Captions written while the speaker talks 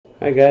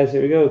Alright guys,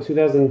 here we go.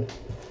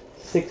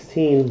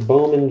 2016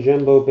 Bowman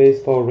Jumbo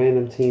Baseball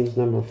Random Teams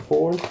number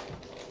 4.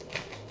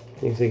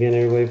 Thanks again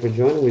everybody for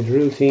joining. We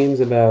drew teams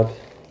about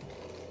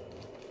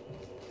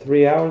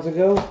 3 hours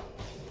ago.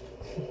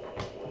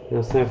 Now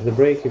it's time for the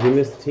break. If you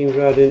missed the team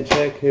draw, didn't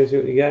check, here's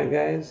what you got,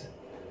 guys.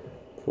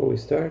 Before we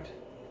start,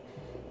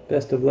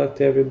 best of luck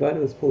to everybody.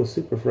 Let's pull a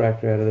super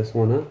fractor out of this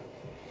one, huh?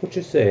 What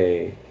you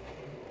say?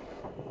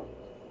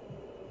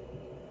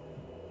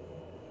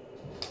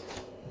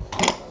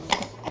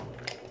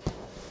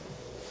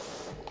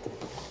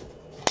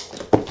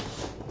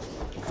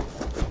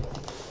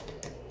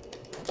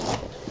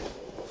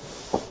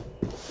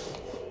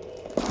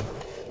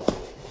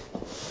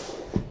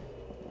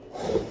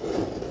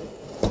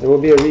 There will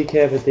be a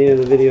recap at the end of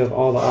the video of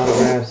all the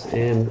autographs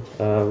and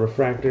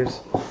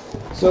refractors.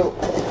 So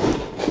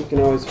you can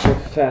always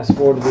fast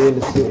forward to the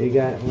end to see what you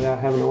got without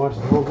having to watch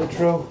the whole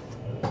intro.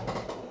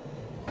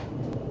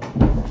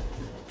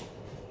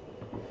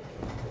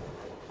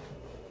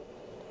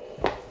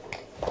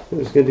 I'm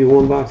just going to do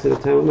one box at a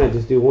time. I might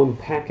just do one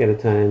pack at a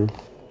time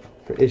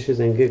for issues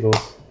and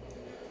giggles.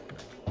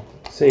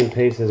 Same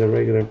pace as a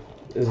regular,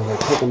 as if I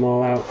took them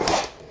all out.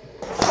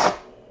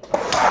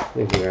 I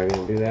think we're already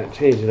going to do that.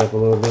 Change it up a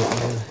little bit.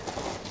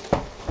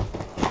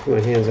 Give my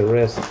hands a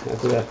rest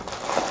after that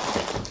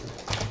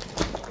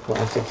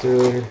classics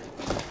earlier.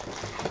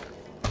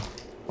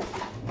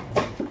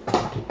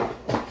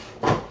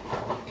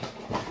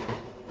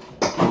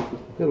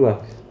 Good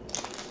luck.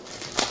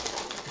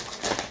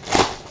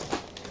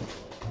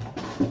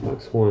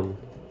 Box 1.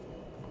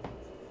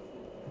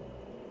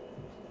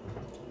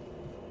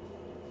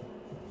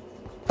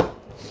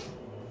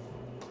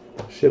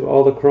 Ship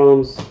all the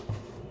chromes,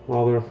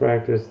 all the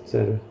refractors,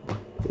 etc.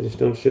 We just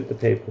don't ship the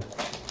paper.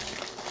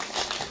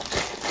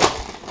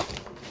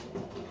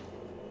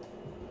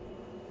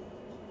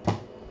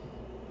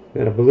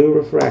 Got a blue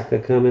refractor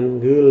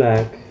coming.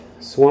 Gulak.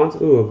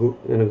 Swanson. Ooh,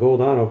 and a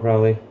gold auto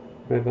probably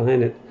right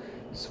behind it.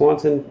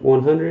 Swanson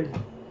 100.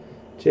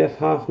 Jeff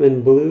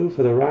Hoffman blue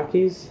for the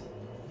Rockies.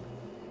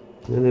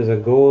 And then there's a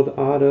gold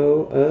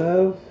auto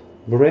of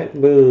Brett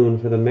Boone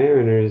for the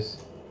Mariners.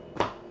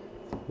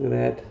 Look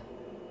at that.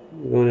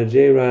 Going to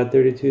J-Rod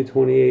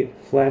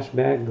 3228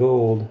 flashback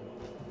gold.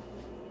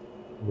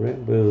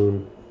 Brett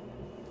Boone.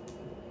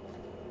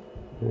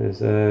 There's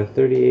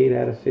 38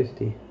 out of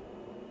 50.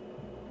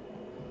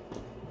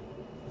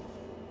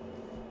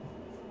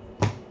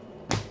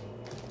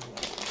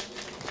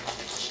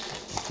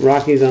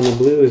 Rockies on the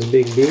blue is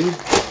Big B.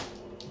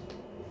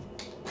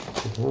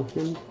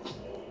 Hoffman.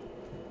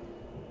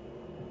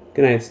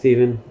 Good night,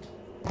 Steven.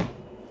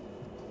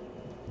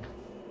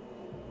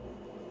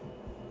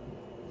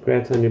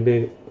 Congrats on your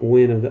big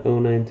win of the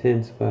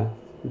 0910 spot.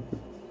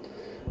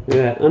 Look at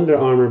that. Under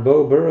Armour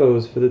Bo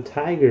Burrows for the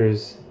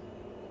Tigers.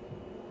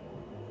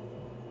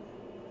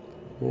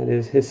 That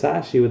is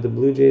Hisashi with the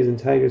Blue Jays and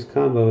Tigers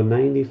combo.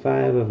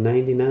 95 of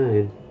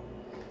 99.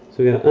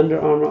 So we got an Under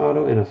Armour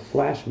auto and a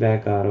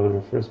flashback auto in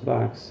our first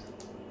box.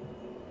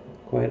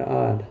 Quite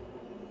odd.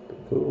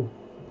 Cool.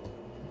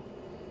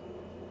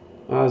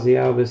 Ozzy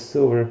Alvis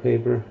silver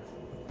paper.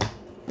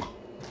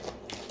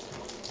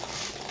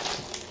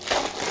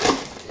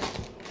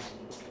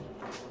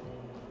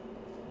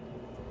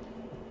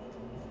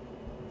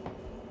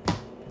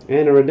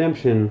 And a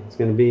redemption. It's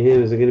going to be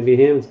him. Is it going to be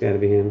him? It's got to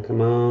be him.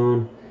 Come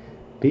on.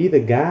 Be the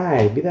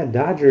guy. Be that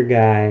Dodger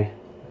guy.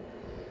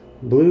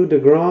 Blue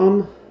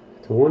DeGrom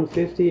to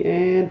 150.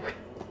 And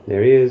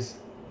there he is.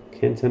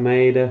 Kenta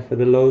Maeda for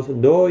the Los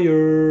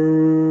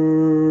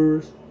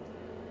Dodgers.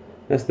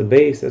 That's the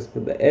base. That's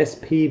the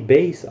SP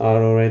base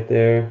auto right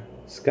there.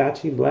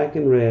 Scotchy black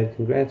and red.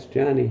 Congrats,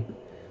 Johnny.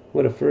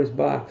 What a first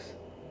box.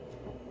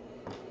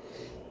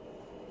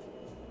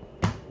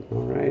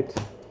 All right.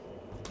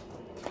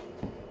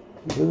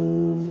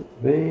 Boom,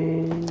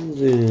 bang,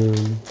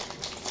 zoom.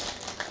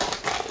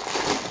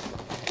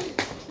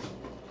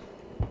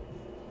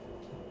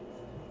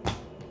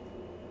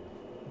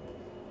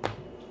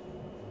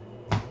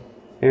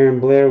 Aaron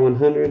Blair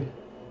 100.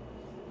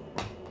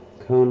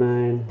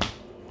 Conine.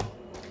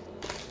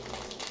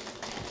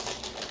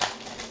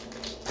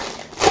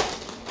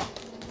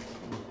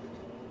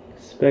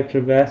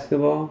 Spectra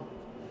Basketball.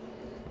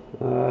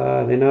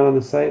 They're not on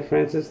the site,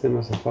 Francis? They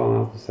must have fallen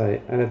off the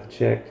site. I'd have to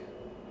check.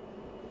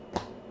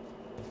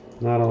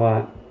 Not a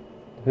lot.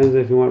 Depends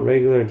if you want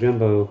regular or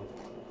jumbo.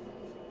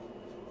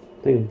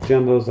 I think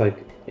jumbo's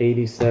like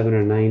 87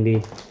 or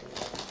 90.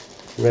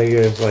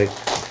 Regular is like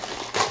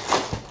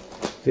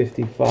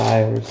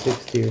 55 or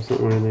 60 or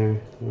somewhere in there.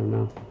 I don't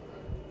know.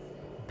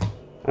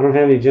 I don't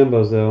have any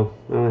jumbos though.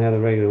 I only have the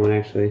regular one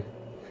actually.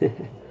 I'll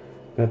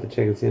have to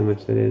check and see how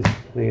much that is. I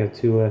think I have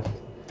 2 left.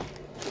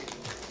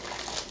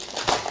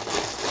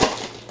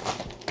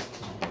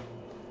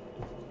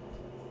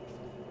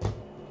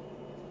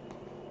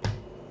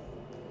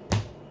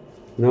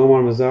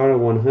 Nomar Mazara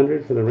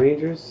 100 for the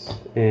Rangers,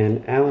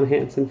 and Alan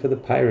Hansen for the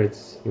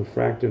Pirates,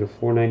 refractor to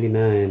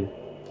 499.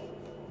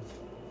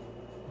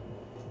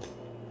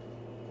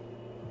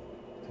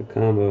 To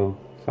combo,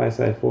 5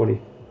 side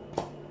 40.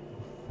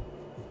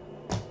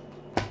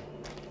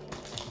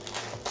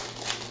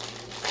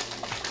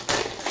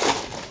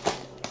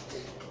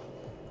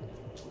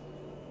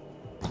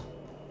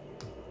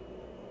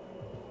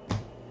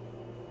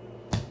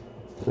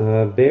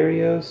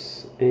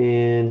 Barrios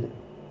and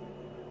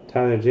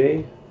Tyler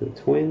J. The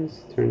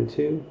Twins, turn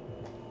 2.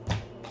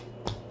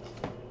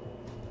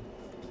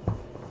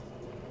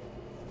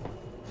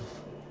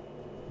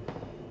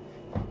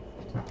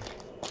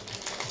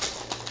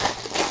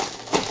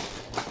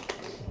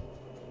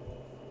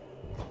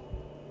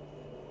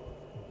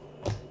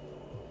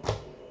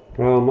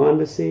 Raul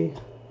Mondesi,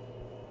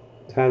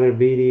 Tyler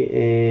Beatty,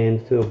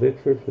 and Phil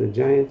Bickford for the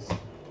Giants.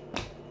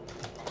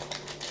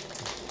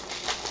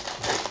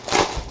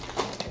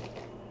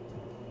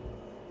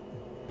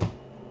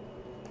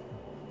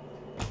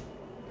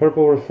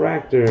 Purple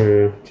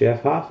Refractor,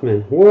 Jeff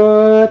Hoffman.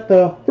 What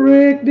the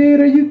frick, dude?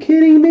 Are you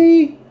kidding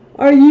me?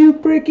 Are you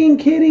freaking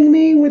kidding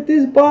me with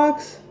this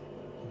box?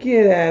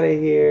 Get out of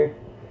here.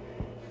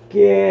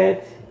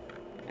 Get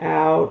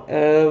out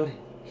of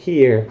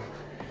here.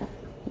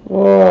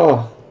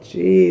 Oh,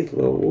 jeez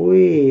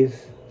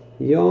Louise.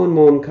 Yon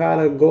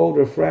Moncada Gold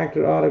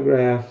Refractor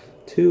Autograph.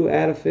 2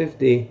 out of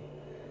 50.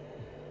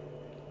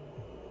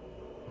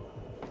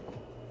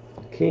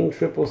 King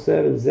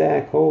 777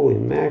 Zach. Holy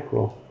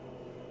mackerel.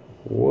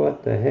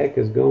 What the heck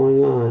is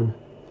going on?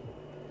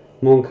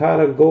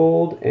 Moncada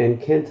Gold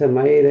and Kenta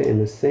Maeda in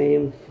the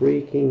same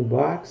freaking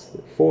box.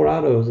 4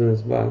 autos in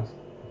this box.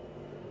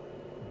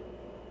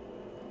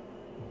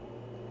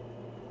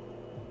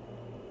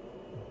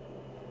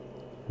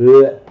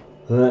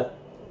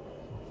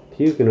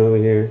 Puking over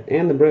here.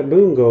 And the Brett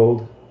Boone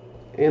Gold.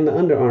 And the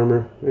Under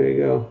Armour. There you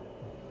go.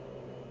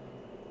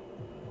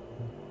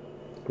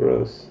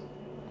 Gross.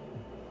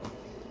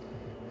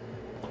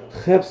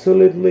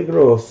 Absolutely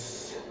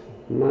gross.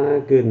 My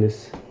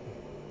goodness.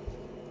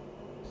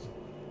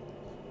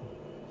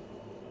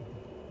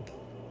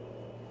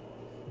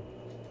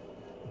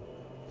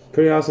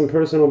 Pretty awesome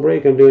personal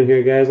break I'm doing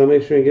here, guys. I'll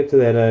make sure and get to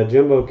that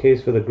jumbo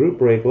case for the group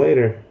break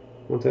later.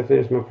 Once I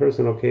finish my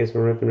personal case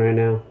we're ripping right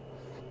now.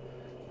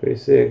 Pretty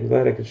sick.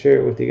 Glad I could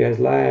share it with you guys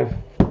live.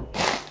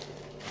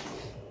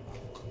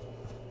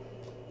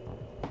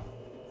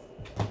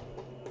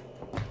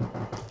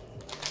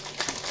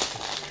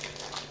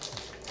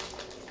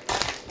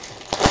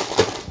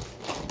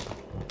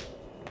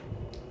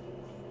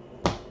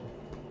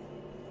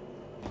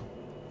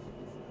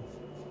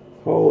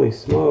 Holy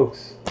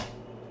smokes.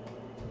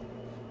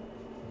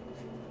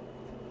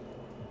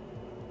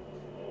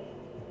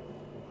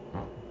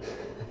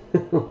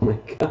 Oh my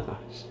gosh.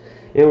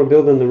 And we're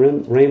building the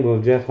rainbow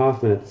of Jeff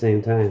Hoffman at the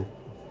same time.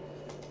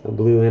 A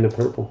blue and a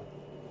purple.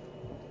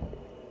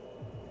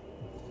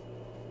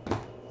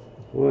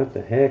 What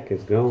the heck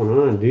is going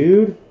on,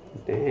 dude?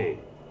 Dang.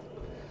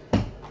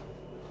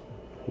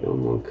 No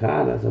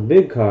Moncada. That's a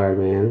big card,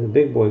 man. It's a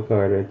big boy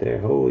card right there.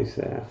 Holy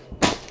staff.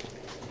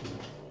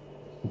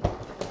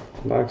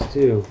 Box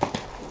 2.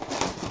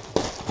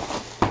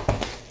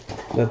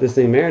 Let this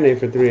thing marinate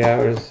for 3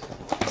 hours.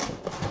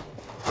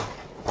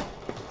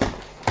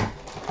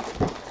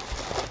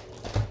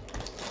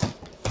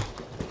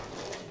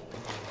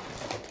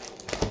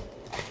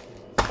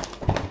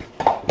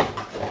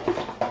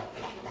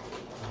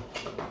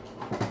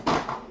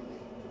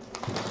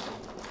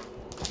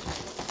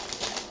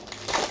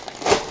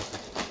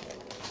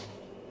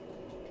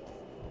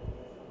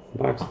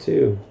 Box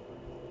 2.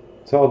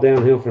 It's all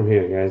downhill from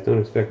here, guys. Don't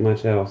expect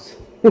much else.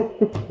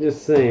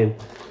 Just saying.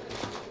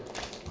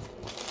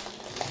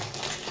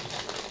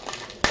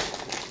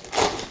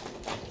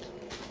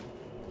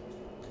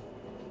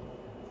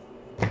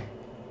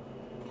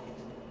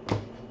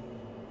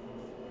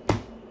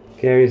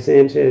 Gary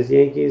Sanchez,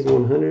 Yankees,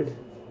 100.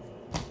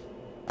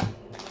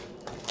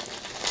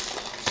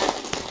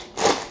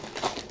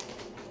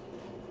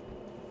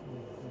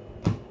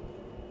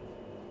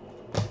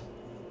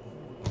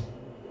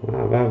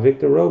 Wow, about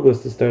Victor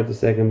Robles to start the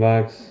second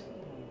box.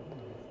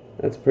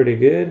 That's pretty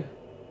good.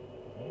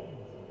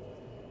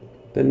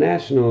 The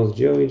Nationals,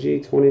 Joey G,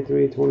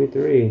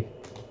 23-23.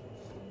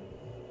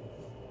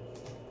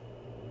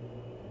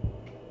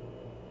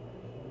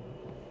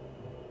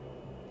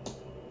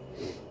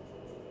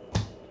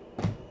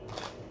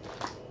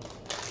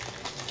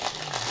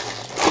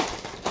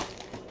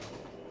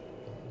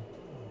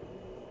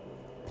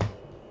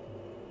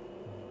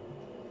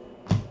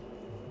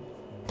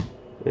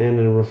 And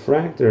a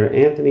refractor,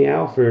 Anthony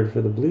Alford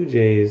for the Blue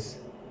Jays.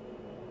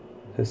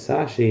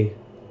 Hisashi,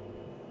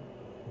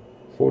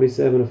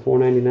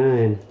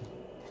 47/499.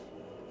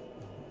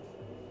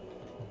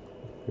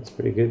 That's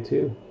pretty good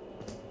too.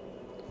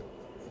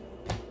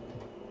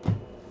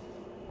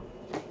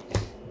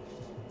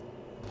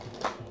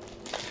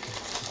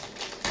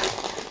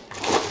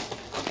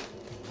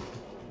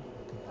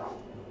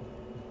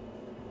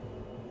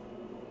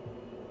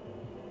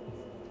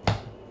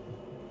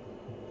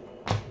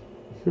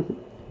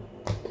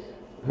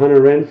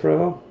 Hunter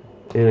Renfroe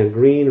and a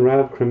green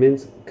Rob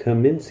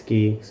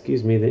Kaminsky,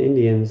 excuse me, the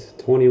Indians,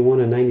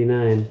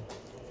 21/99.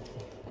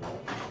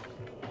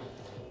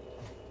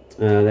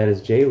 That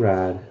is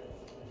J-Rod,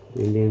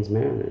 Indians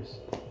Mariners.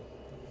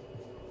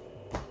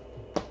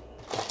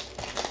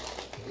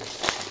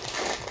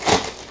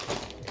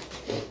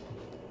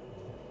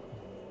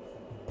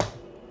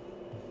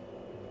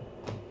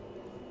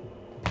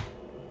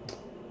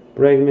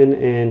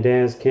 Bregman and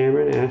Daz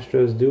Cameron,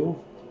 Astros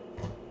duel.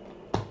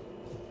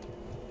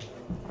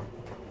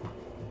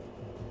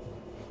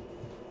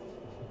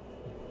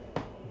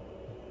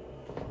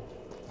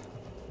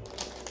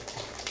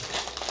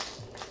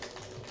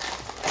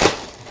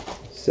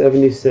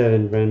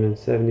 $77, Brendan.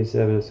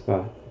 77 a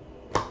spot.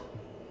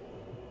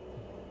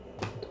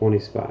 20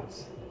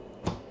 spots.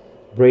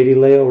 Brady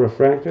Leo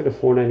refractor to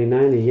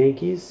 499, the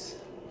Yankees.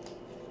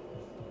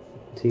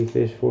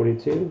 T-Fish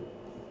 42.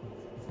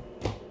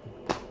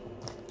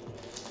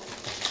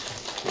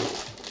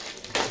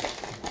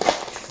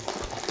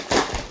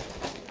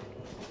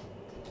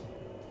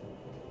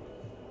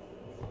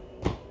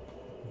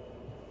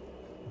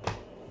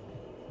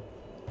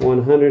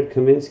 $100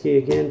 Kaminsky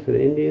again for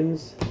the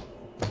Indians.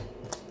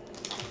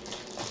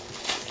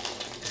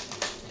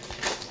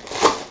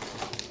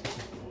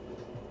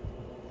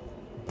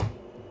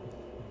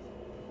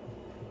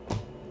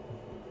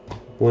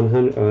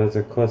 $100. Oh, that's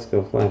a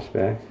Klesko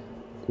flashback.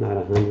 Not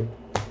 100.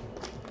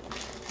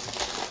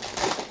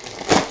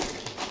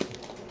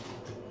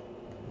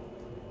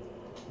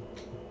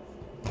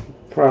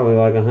 Probably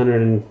like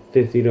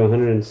 150 to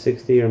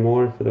 160 or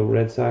more for the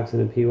Red Sox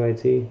and the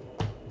PYT.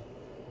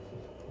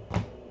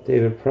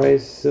 David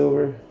Price,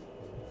 silver.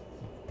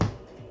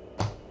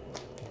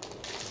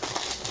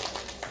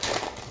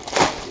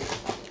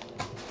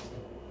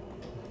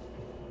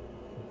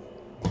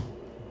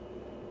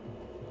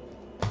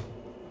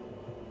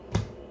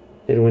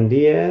 Edwin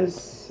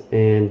Diaz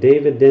and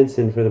David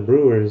Denson for the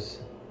Brewers.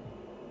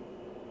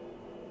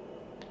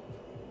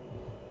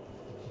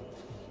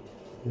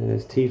 That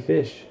is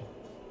T-Fish.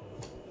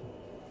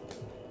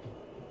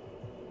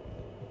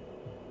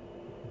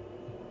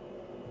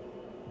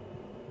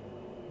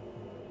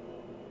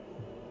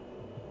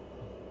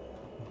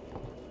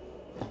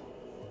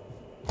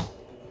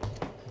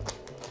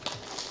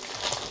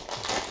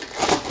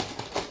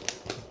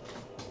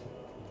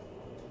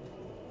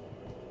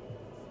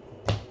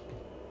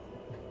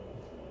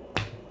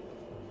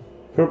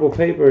 Purple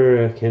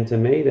paper, Kenta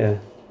Maeda,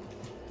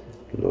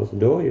 Los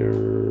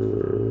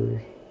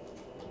Doyers.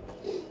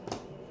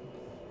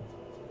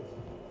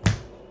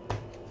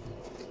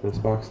 That's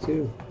box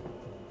 2.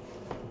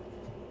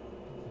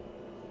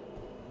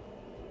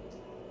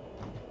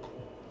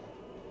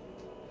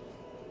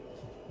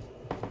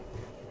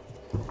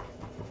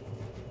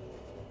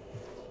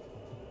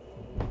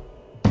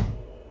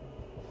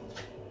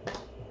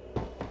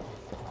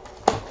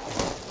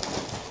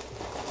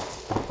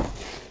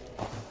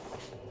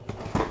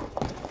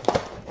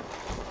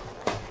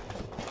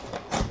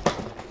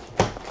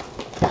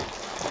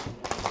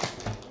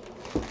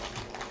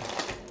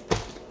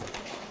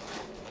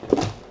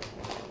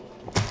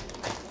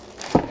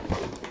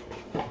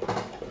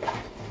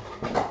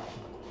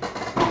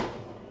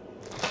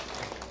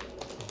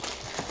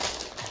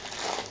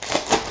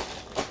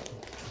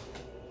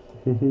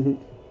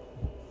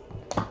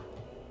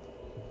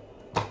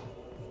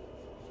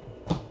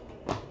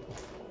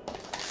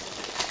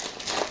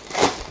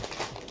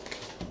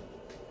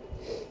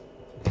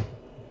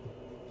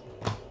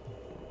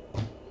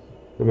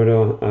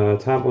 Number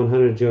top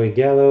 100, Joey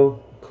Gallo,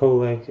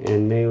 Kolek,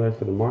 and Naylor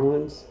for the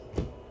Marlins.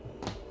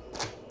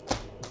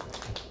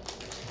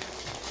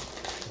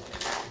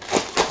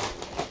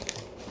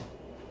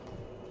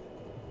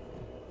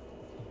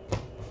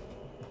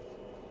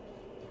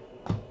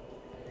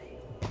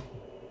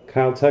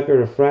 Kyle Tucker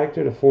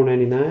refractor to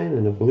 499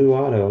 and a blue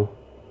auto.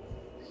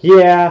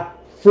 Yeah,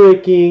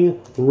 freaking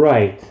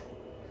right.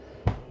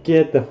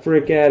 Get the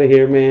frick out of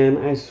here, man.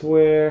 I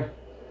swear.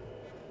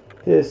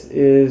 This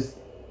is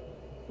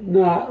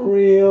not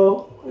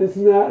real. It's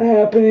not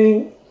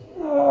happening.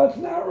 Oh, it's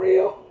not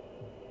real.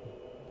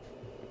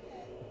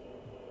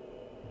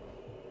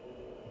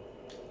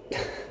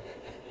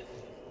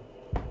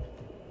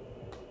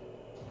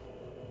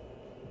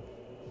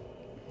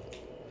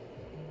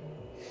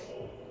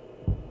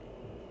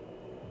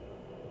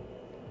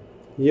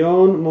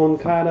 Yon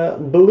Moncada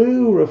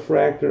blue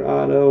refractor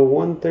auto,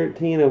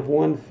 113 of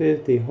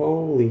 150.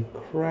 Holy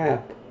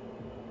crap.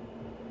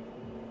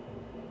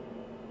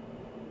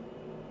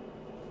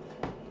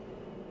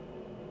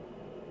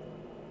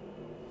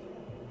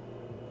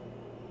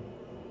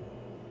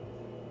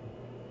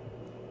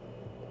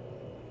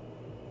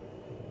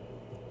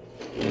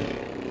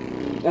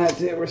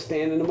 That's it, we're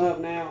standing them up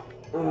now.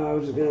 Oh, I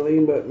was just gonna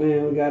leave them, but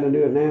man, we gotta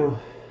do it now.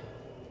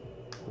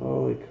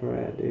 Holy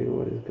crap, dude,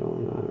 what is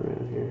going on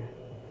around here?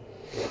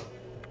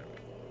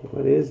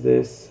 What is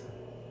this?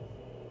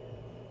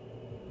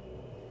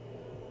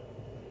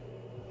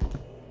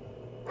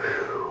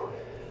 Whew.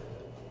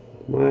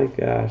 My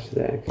gosh,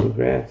 Zach,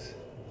 congrats.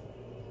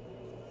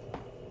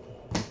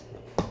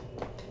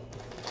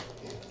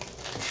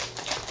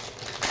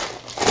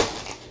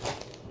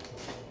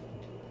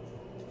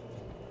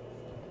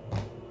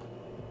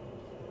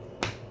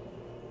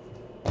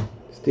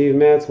 Steve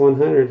Matz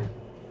 100.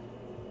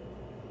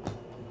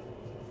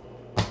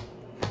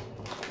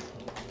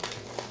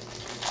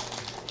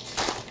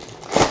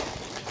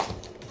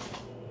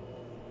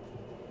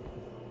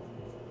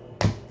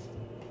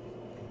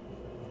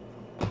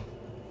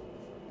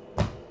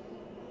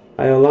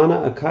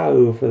 Iolana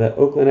Akau for the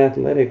Oakland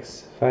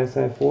Athletics,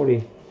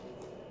 5/40.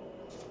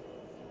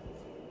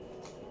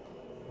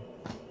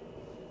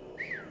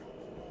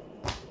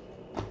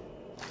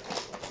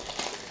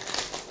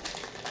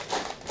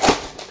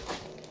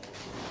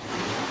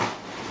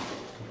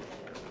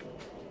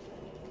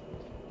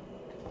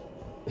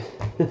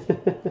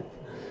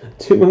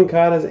 Two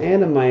Moncadas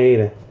and a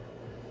Maeda.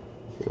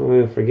 I'm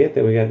going to forget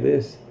that we got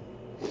this.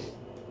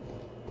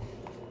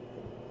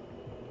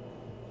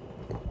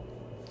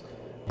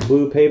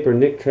 Blue paper,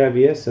 Nick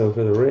Travieso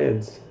for the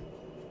Reds.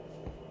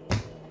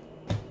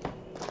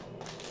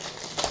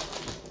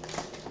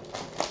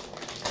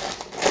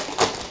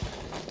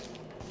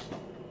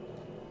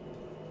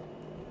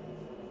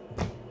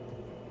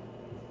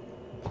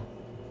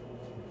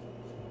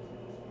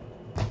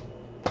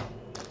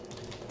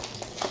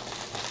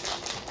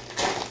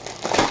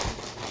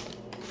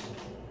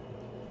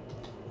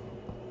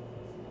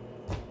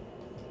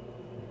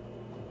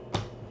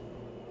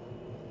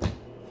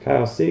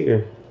 Kyle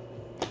Seager,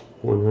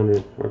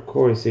 100, or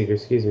Corey Seager,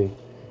 excuse me.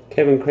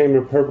 Kevin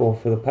Kramer, purple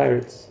for the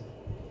Pirates,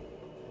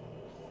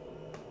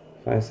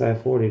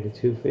 5/40 to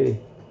 250.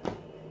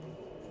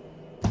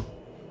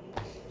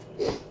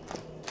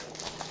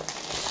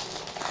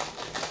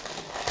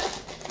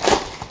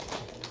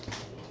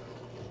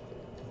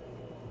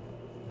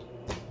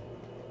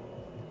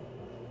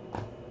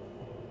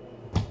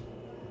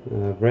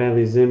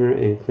 Bradley Zimmer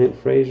and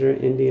Clint Frazier,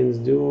 Indians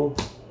duel.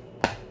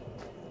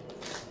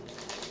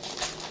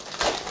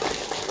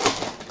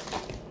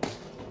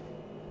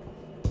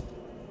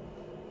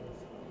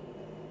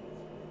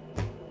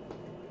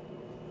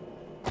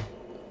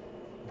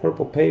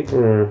 Purple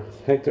paper,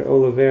 Hector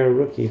Olivera,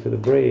 rookie for the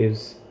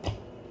Braves.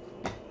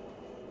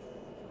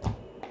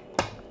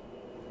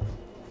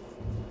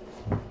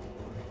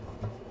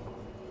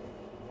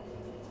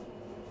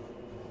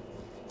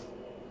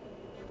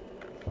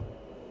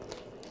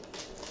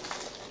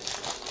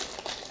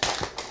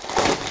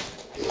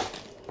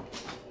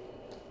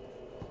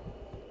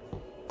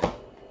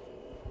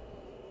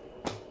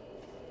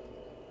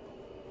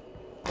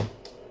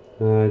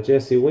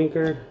 Jesse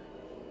Winker,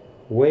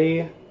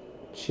 Wei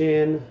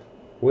Chi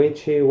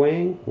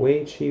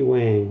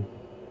Wang.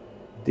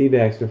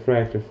 D-backs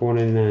refractor,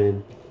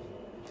 $4.99.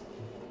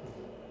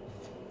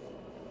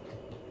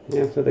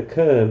 And for the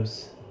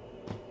Cubs,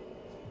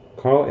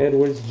 Carl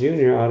Edwards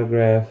Jr.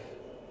 autograph,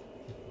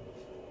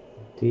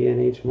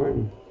 D.N.H.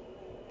 Martin.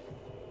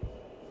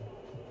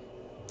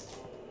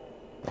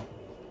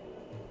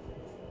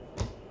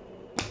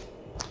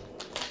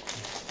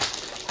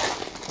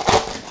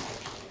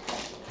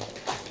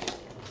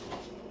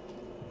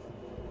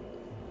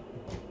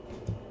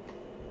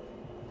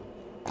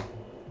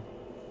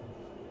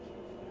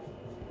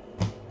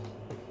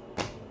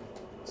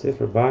 That's it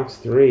for box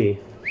 3.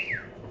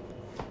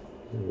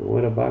 And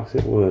what a box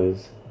it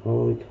was.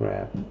 Holy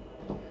crap.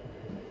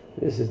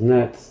 This is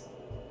nuts.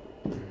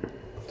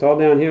 It's all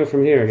downhill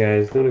from here,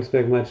 guys. Don't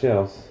expect much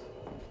else.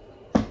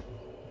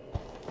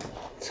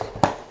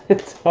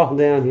 It's all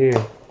down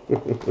here. I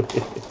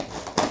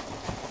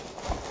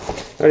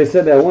already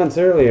said that once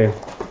earlier.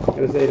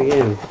 Gotta say it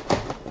again.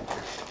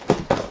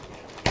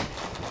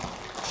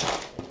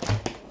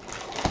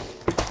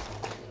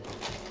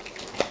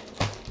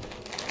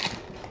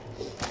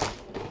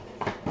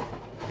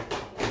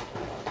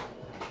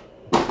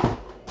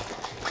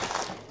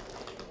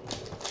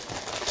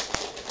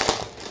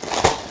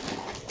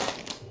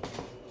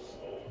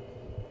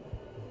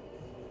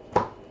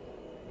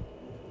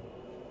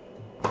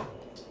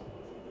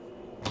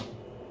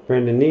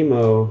 Brandon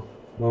Nemo,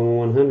 Bowman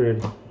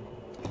 100.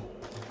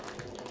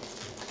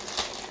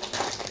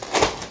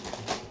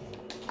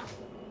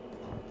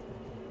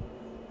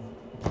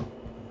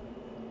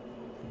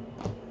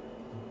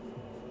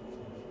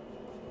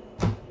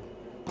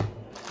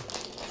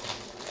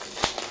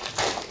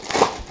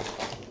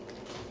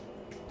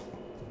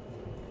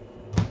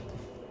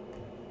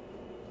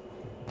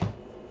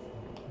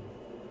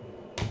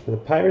 For the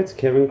Pirates,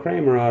 Kevin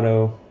Kramer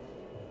auto,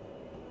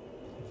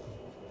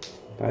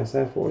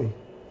 5/40.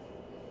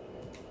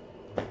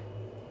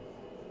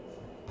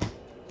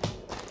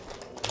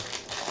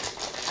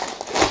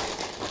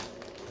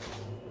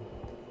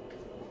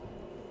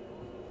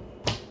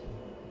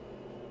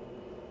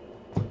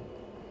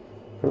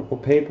 Purple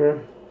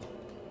paper,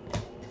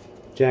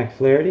 Jack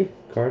Flaherty,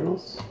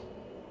 Cardinals.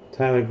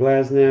 Tyler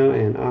Glasnow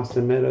and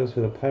Austin Meadows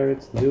for the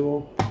Pirates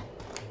duel.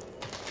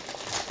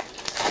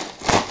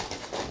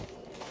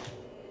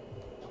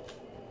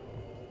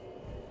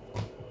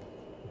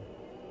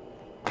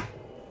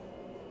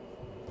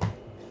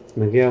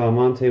 Miguel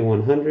Almonte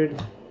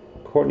 100.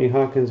 Courtney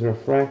Hawkins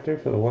refractor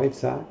for the White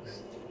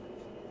Sox,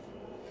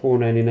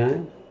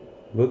 $4.99.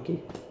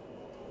 Bookie.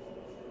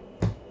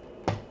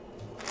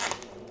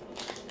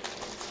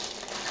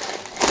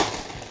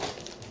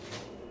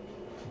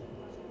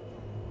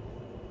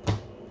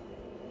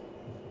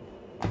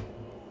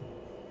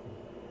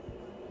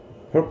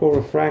 Purple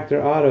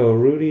refractor auto,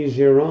 Rudy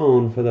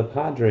Giron for the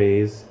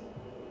Padres,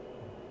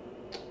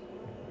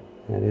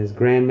 That is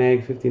Grand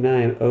Mag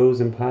 59,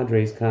 O's and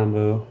Padres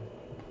combo.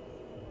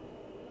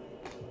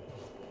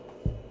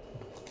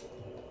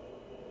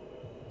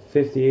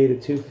 $58 of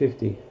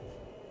 $250.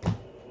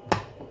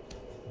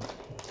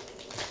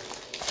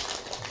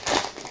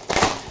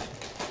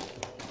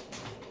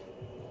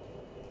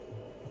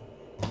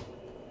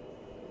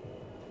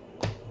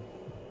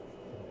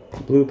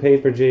 Blue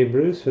paper Jay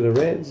Bruce for the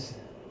Reds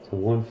to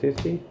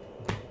 $150.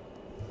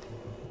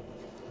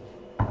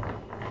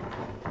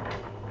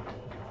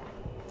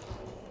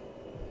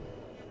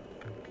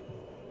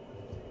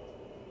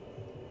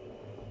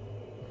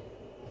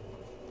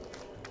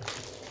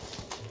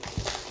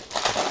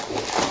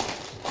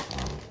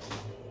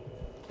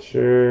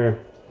 Sure.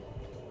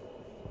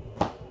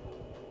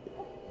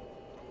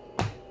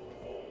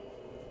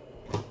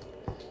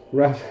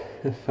 Rough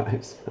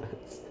 5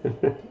 spots.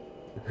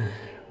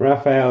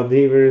 Rafael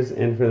Devers,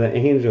 and for the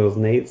Angels,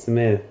 Nate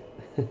Smith.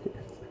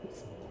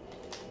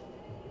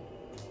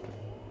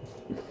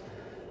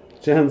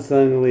 Jun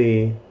Sung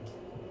Lee.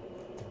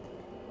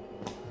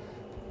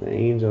 The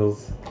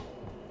Angels.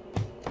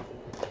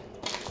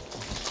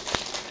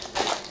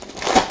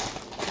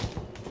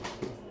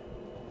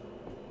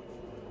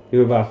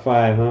 You about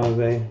 5, huh,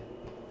 Jose?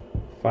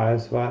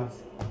 5 spots.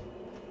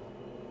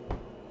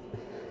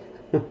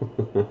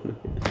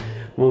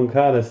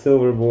 Moncada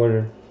silver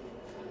border.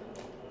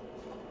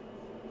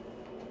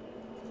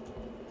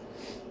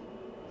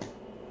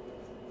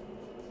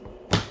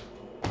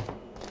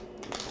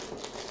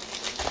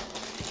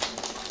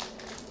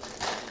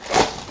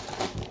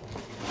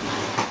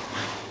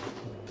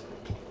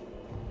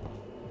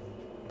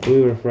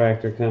 Blue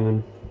refractor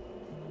coming.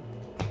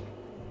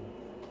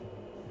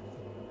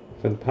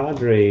 For the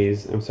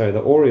Padres, I'm sorry, the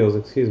Orioles,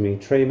 excuse me,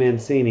 Trey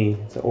Mancini.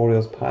 It's the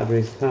Orioles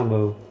Padres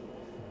combo.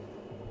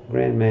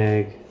 Grand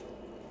Mag.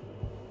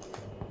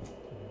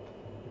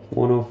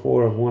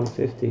 104 of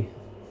 150.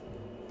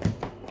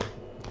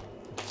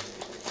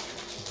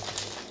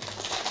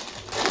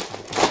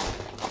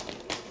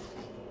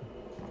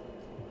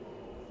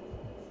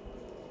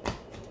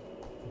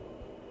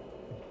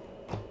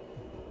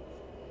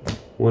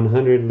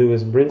 $100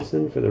 Lewis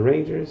Brinson for the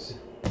Rangers.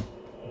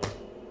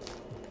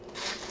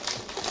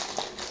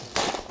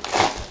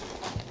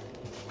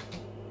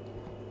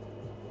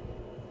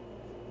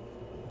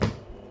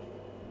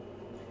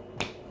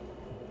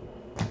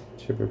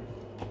 Chipper.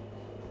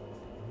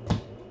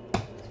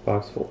 It's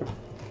box 4.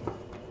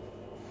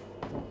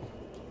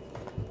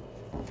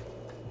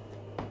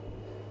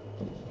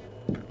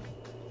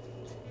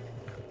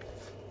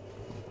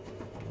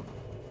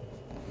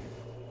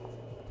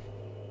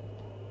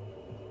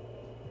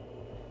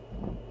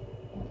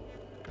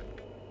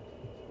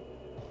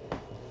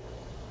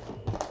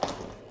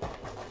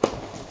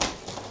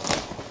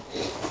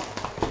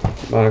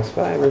 Box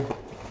 5.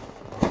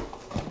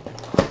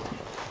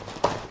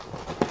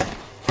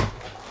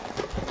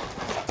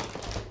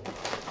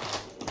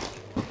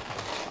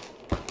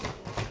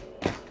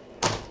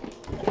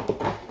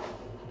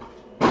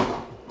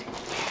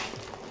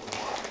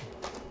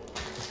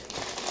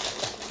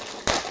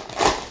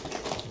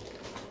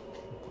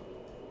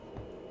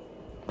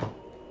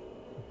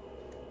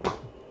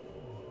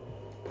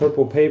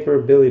 Purple paper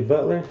Billy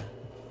Butler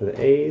for the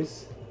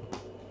A's.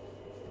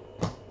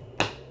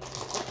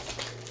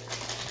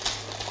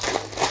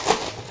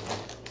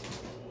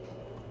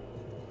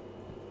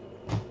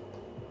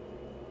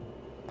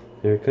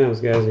 Here it comes,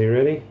 guys. Are you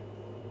ready?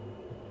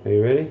 Are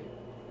you ready?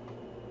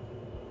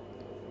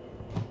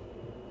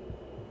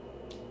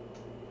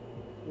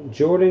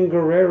 Jordan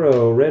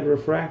Guerrero, red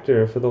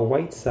refractor for the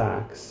White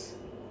Sox.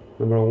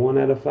 Number 1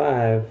 out of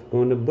 5.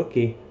 Going to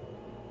Bookie.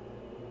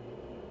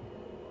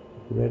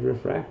 Red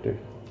refractor.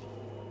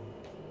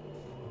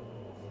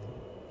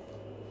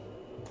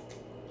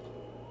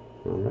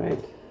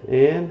 Alright.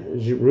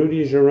 And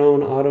Rudy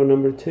Giron, auto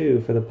number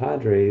 2 for the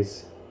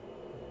Padres.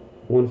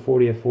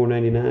 140 of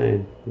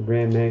 499.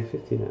 Grand Mag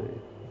 59.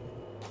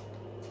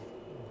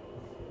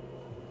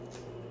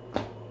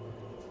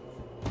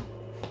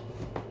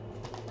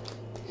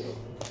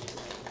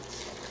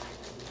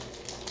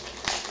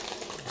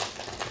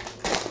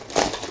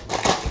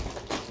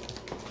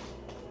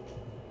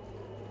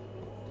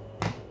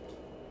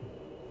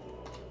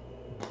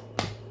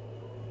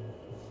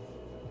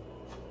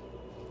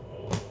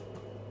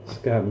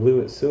 Scott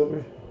Blue at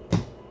silver.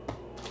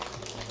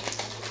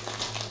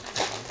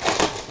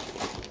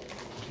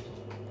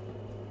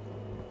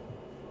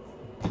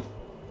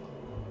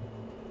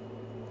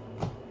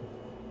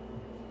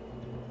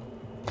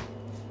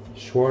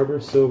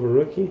 Schwarber, silver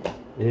rookie.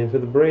 And for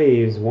the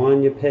Braves,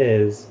 Juan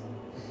Yepez.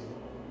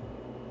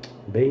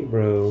 Bait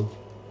Bro.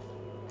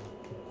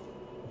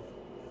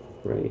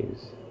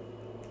 Braves.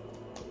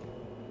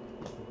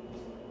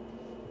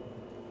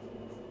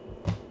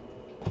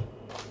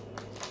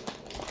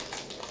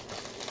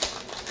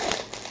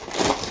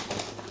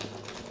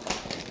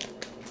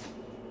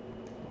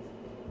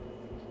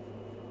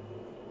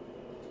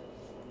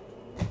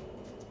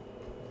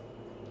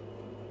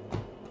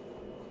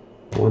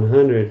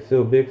 $100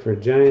 Phil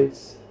Bickford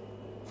Giants.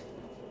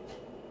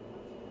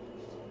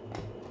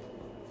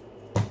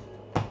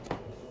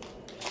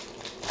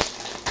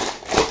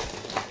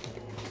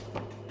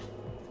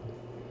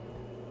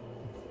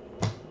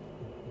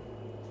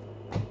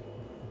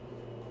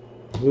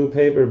 Blue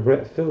paper,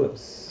 Brett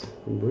Phillips,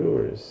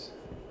 Brewers.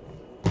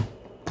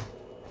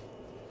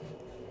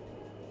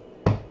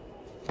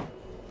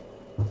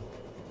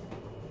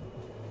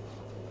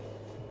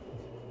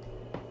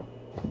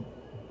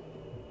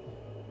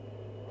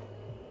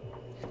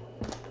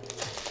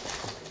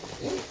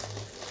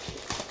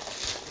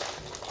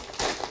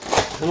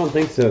 I don't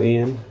think so,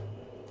 Ian.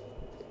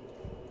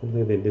 I don't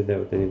think they did that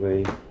with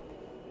anybody.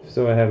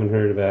 So I haven't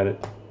heard about it.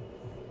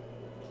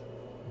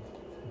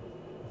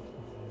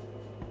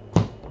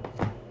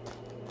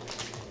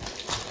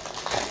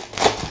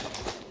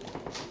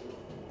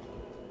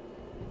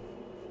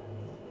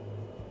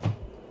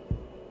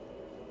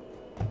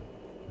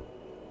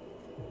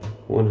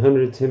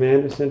 $100 Tim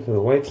Anderson for the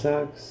White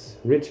Sox.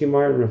 Richie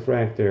Martin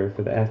refractor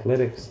for the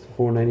Athletics,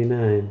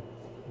 $4.99.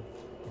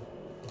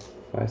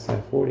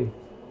 5 40.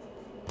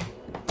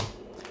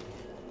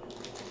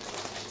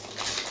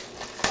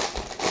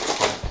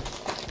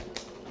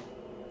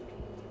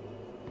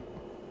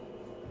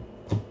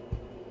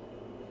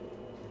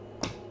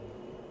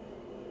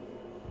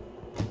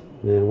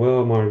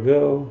 Manuel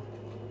Margot,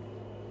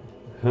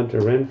 Hunter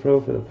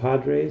Renfroe for the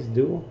Padres,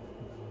 dual.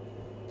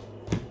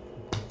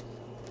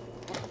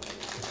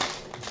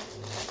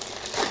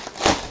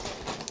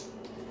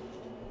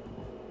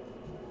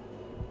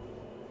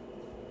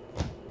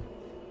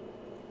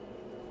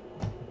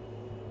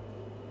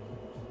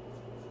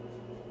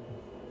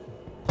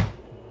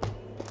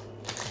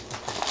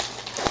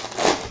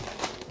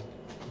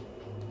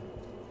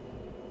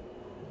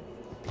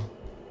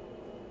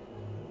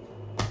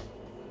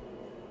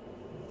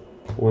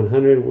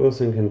 $100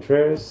 Wilson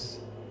Contreras,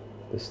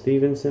 the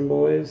Stevenson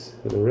boys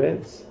for the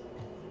Reds.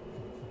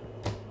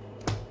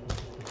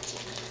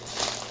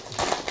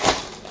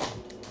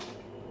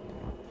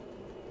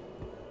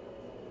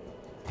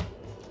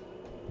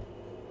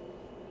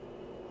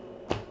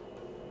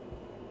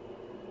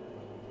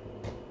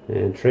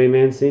 And Trey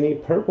Mancini,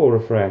 purple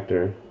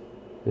refractor.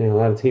 Man, a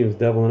lot of teams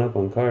doubling up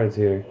on cards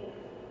here.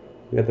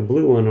 We got the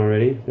blue one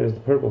already. There's the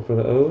purple for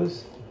the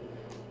O's.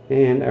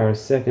 And our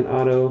second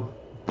auto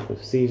of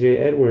CJ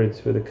Edwards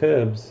for the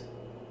Cubs.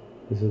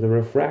 This is the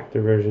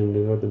refractor version to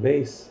go with the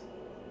base.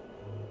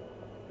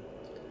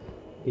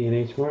 Ian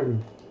H.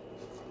 Martin.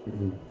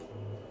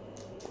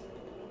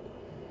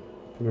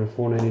 Number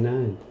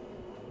 $4.99.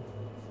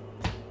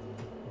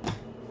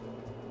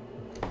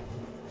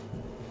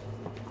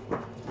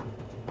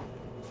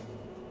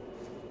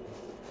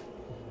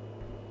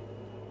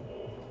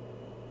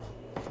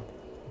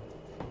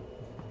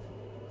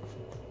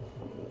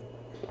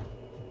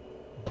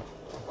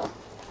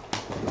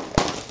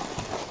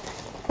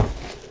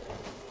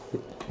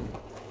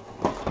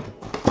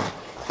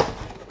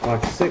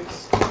 Box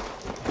 6.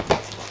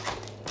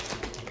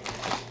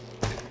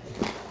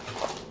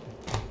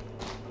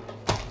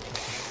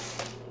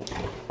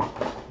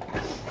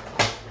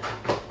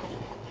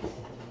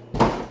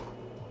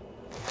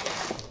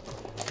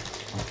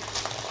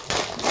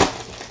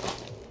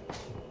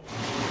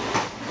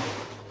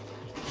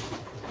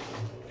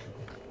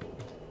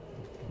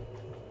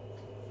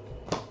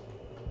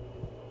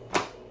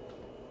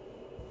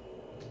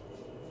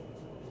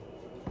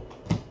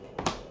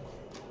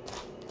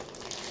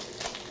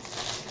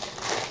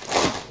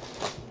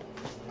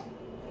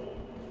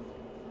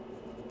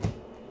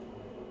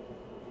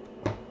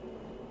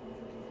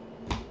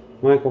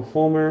 Michael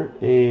Fulmer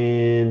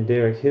and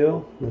Derek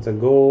Hill. That's a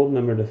gold,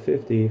 number to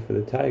 50 for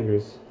the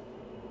Tigers.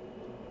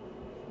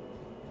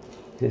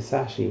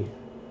 Hisashi.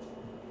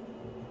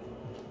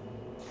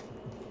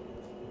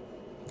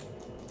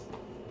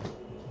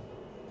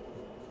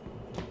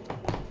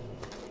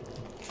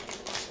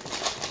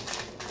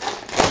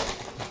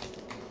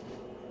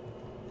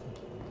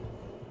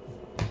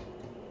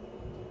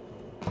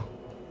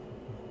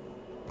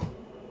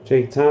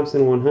 Jake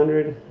Thompson,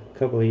 100. A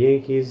couple of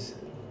Yankees.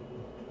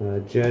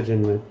 Judge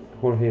and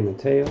Jorge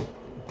Mateo.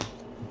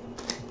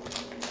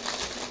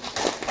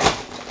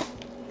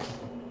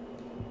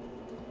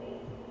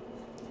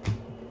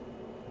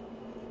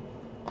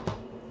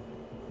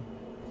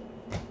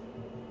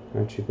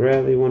 Archie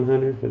Bradley,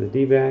 100 for the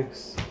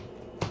D-backs.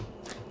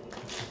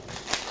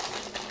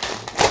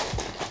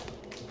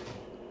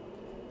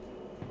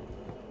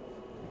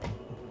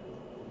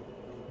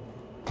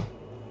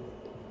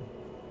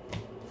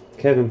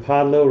 Kevin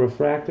Podlow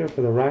refractor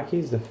for the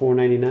Rockies, the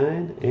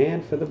 $4.99,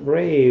 and for the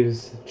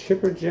Braves,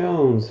 Chipper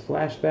Jones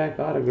flashback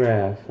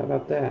autograph. How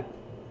about that?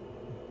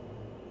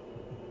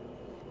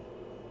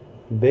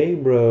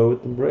 Baybro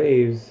with the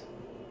Braves,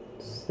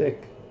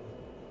 sick.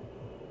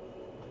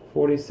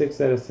 46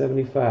 out of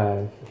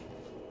 75.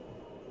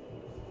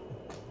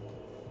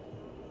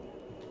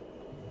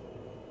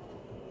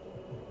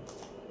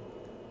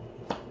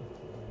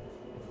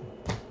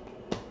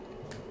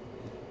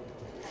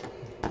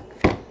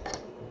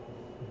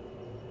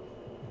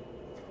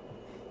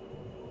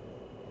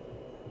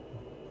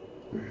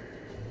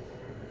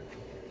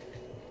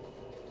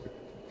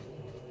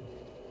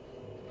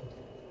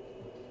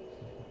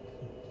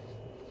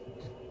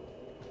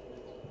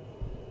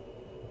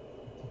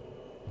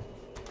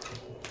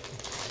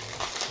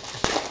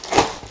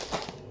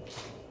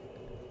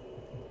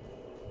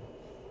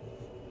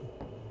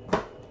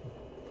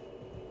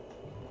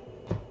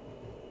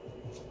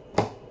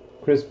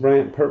 Chris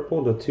Bryant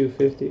purple to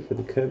 250 for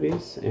the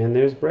Cubbies. And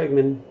there's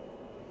Bregman.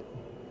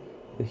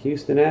 The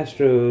Houston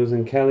Astros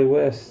and Cali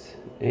West.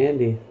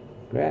 Andy,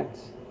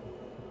 congrats.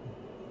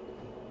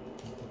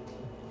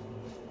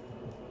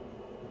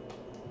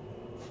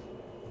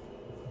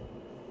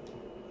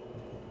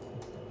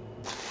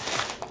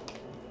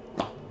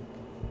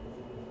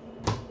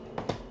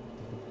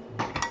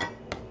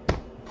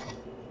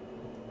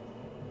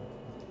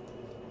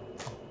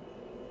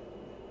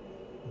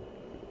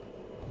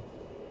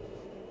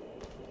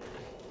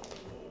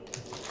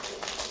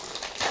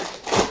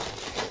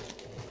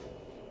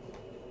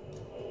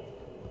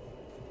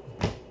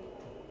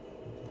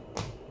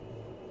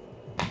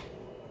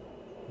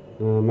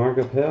 Mark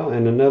Appel,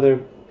 and another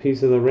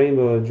piece of the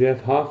rainbow of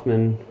Jeff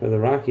Hoffman for the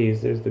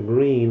Rockies. There's the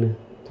green,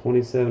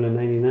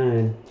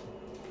 27/99.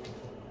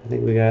 I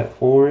think we got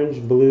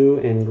orange, blue,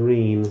 and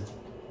green, if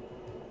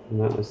I'm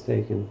not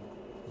mistaken.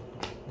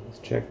 Let's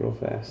check real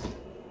fast.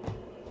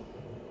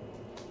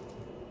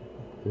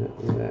 Yeah,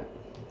 look at that.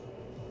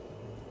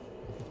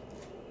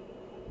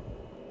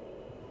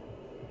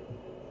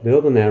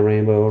 Building that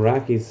rainbow,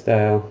 Rockies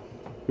style.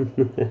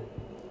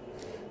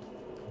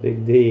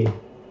 Big D.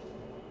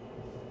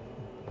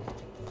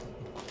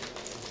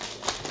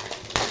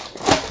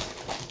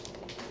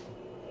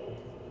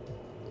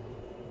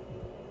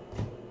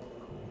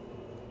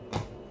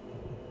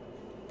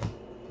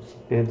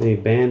 Anthony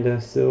Banda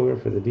silver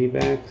for the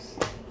D-backs.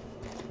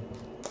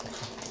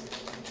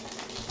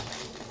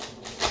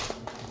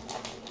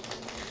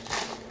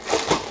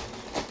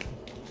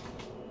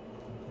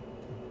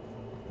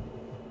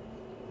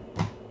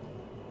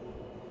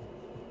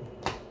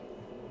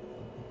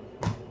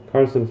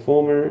 Carson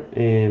Fulmer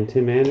and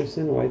Tim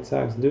Anderson, White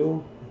Sox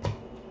duel.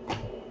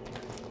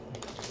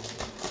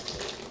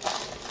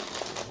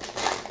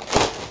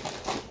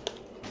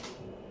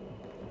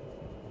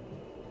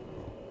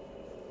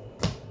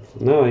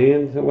 No,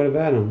 Ian, what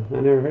about him?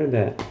 I never heard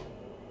that.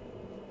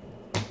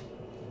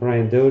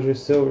 Brian Dozier,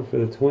 silver for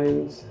the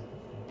Twins.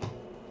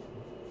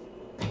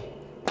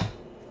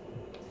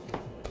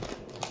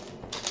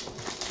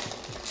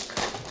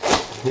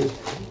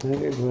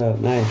 Tiger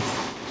glove, nice.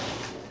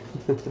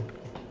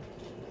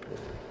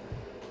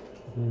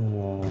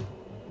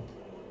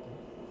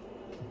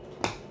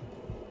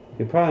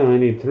 You probably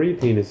only need 3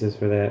 penises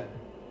for that.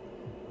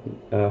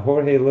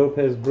 Jorge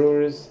Lopez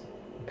Brewers,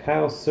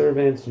 Kyle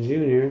Cervantes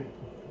Jr.,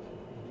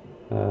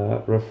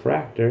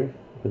 refractor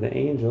for the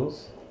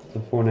Angels to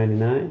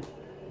 $4.99.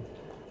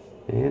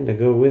 And to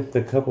go with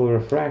the couple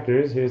of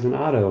refractors, here's an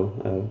auto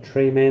of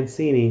Trey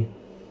Mancini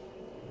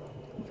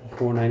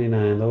for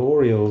 $4.99. The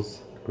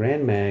Orioles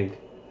Grand Mag,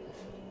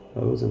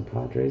 O's and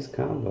Padres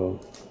combo.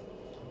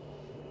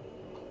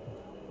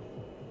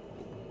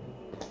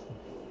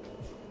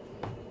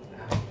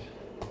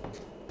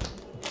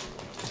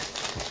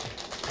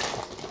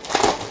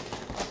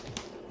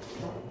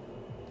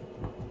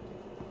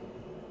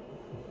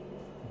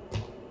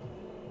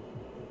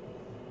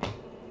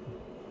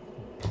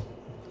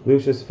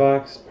 Lucius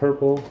Fox,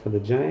 purple for the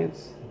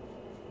Giants.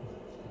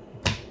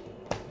 There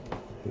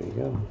you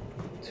go.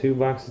 2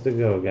 boxes to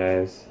go,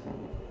 guys.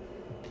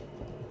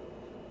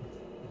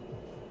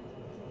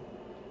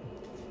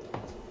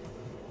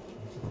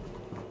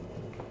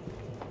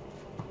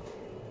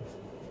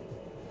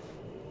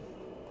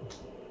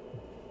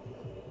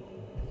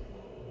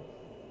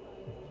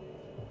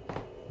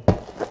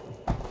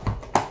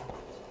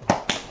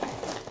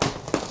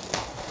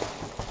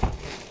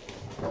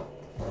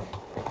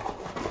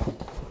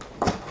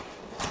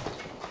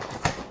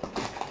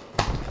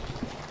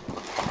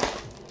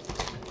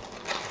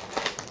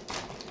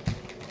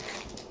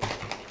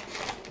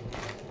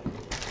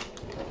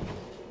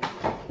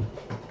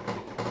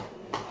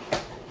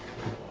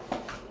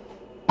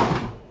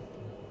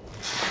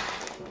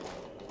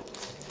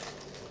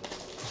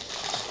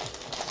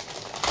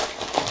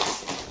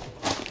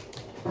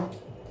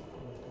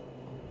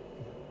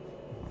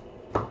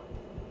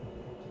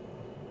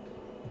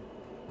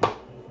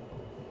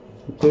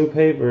 Blue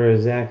paper,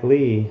 Zach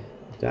Lee,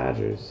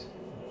 Dodgers.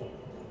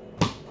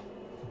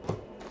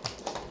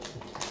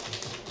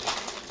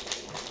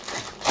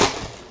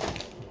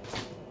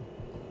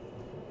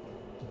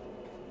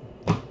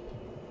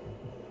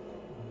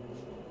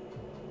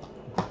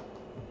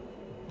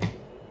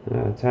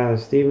 Tyler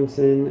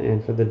Stevenson,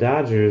 and for the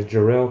Dodgers,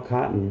 Jarrell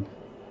Cotton.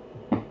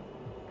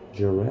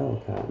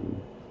 Jarrell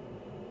Cotton.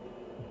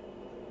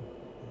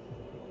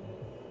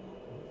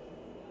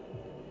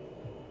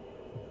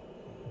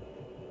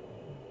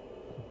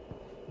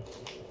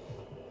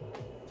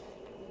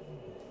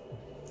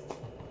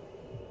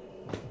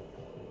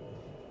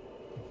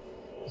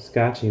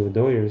 Scotchy with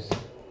Doyers.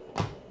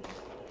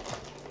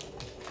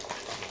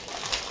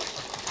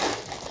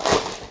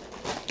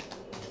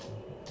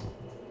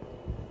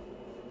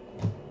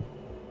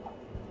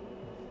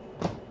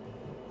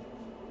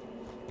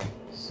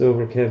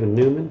 Silver Kevin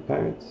Newman,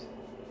 Pirates.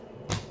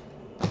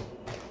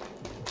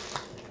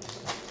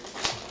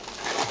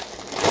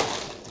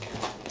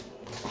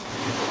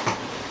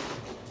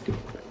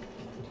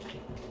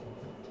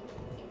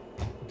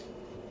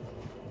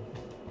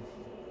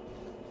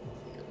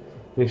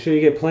 Make sure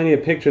you get plenty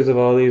of pictures of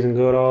all these and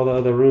go to all the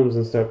other rooms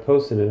and start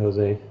posting it,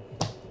 Jose.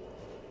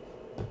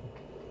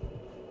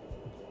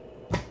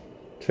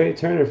 Trey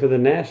Turner for the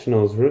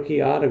Nationals,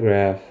 rookie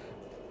autograph.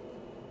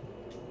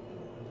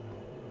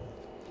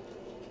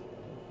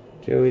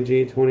 Joey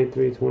G,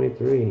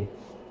 23-23.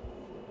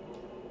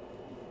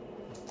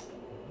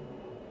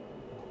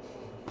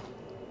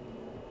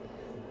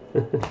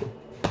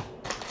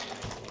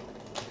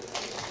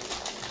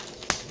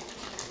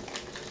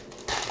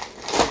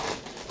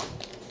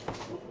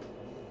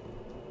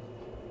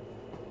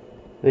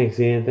 Thanks,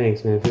 Ian.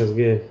 Thanks, man. Feels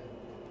good.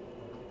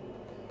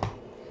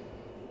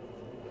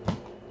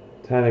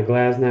 Tyler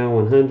Glasnow,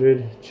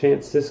 100.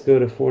 Chance Cisco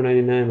to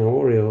 499, the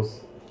Orioles.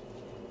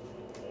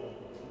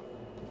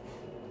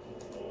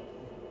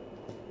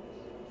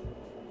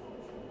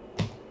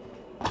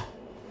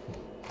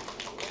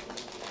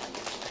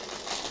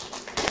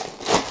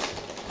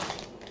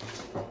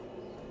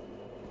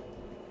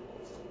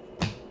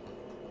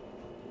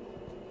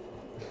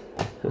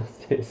 I'll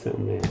say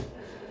something, man.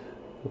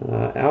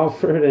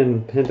 Alfred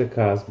and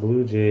Pentecost,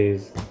 Blue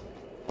Jays.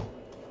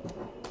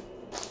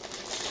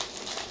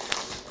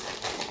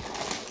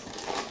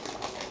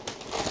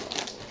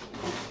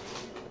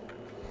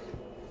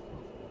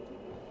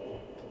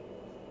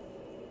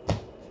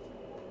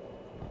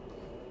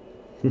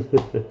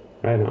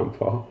 Right on,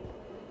 Paul.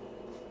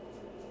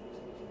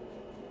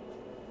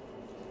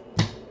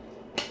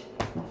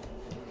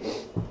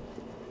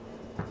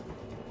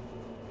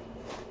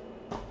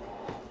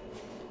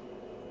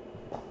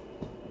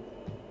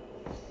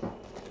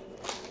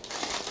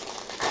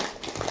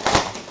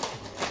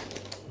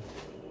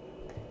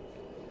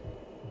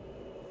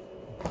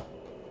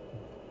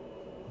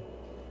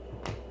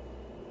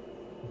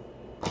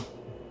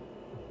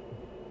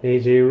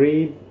 AJ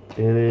Reed,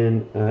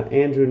 and then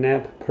Andrew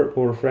Knapp,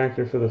 purple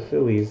refractor for the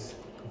Phillies.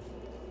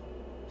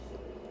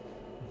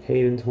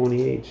 Hayden,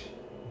 20H.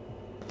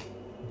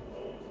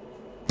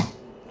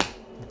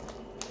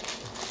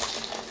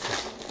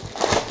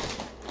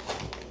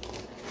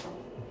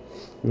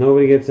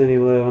 Nobody gets any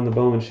love on the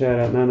Bowman shout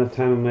out. Not enough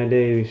time in my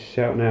day to be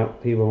shouting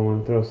out people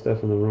when throw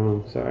stuff in the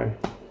room. Sorry.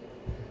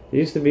 You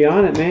used to be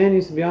on it, man. You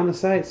used to be on the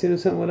site. As soon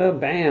as something went up,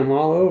 bam,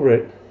 all over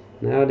it.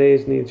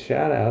 Nowadays needs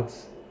shout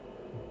outs.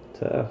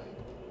 Tough.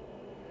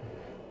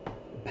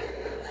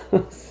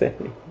 Say.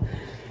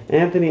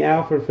 Anthony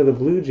Alford for the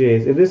Blue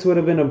Jays. If this would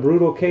have been a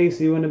brutal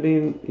case, you wouldn't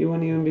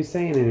even be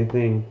saying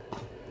anything.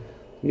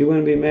 You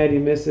wouldn't be mad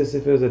you missed this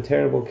if it was a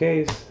terrible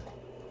case.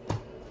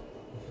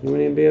 You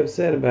wouldn't even be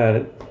upset about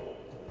it.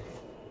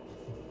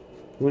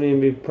 Probably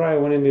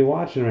wouldn't even be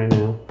watching right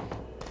now.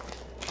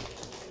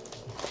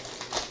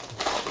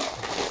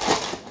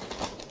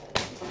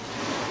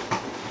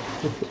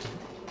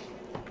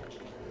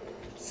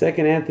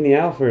 Second Anthony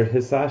Alford.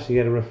 Hisashi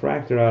got a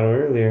refractor auto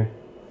earlier.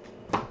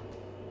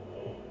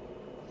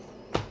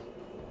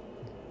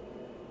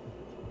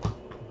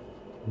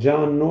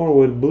 John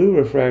Norwood, blue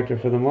refractor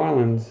for the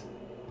Marlins.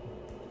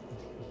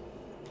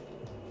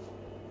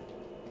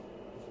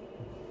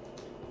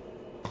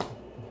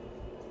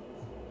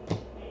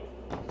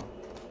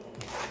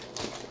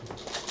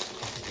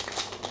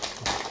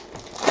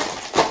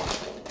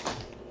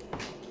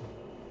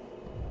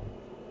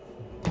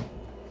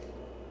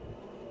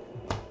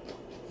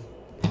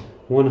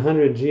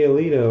 .100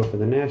 Giolito for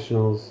the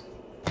Nationals.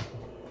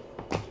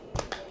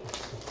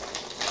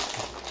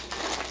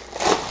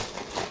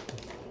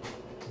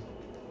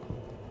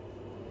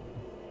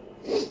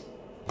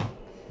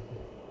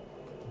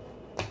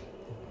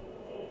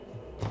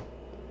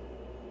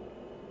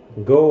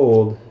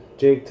 Gold,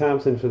 Jake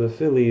Thompson for the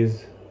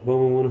Phillies,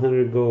 Bowman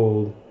 100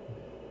 gold,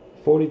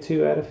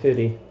 42 out of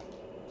 50.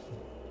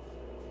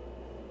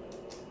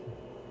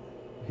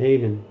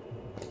 Hayden.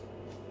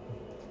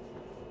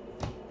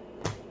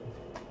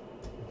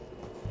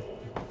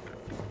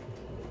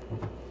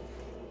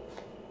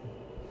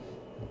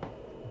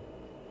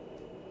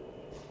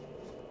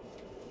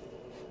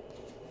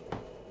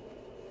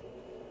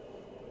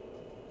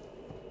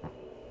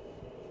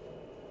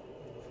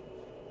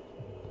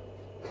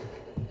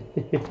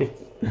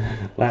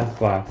 Last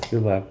box.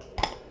 Good luck.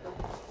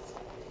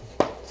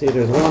 See,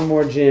 there's one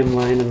more gem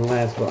lying in the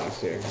last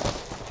box here.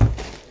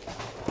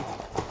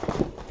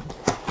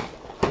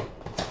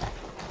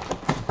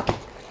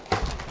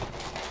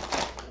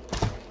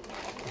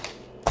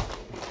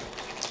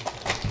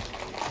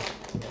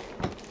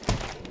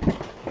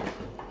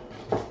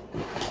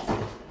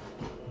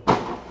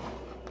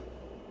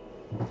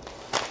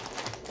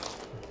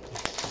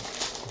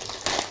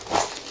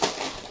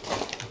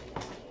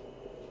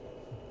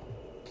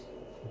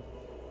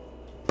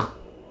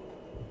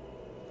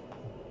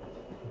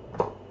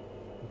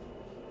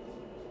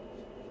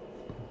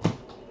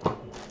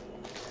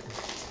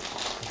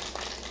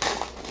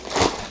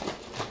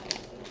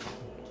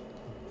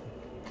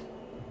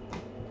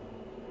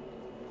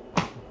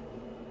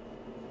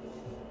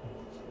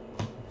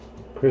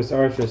 Chris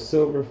Archer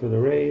silver for the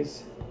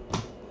Rays.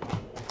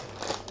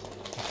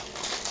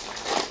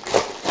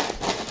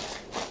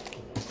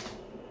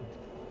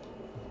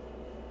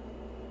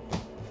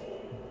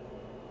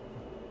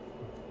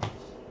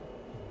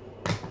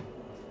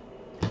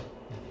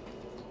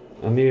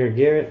 Amir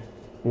Garrett,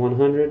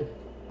 100.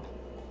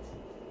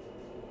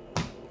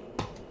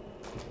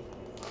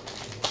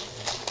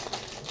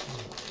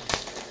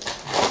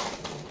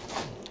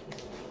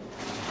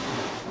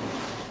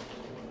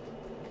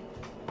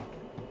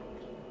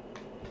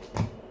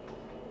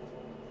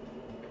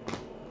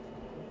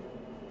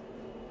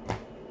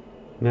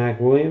 Mac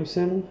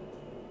Williamson.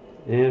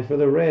 And for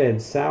the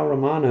Reds, Sal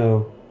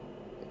Romano.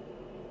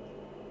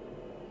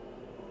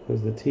 It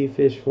was the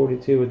T-Fish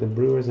 42 with the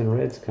Brewers and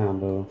Reds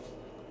combo.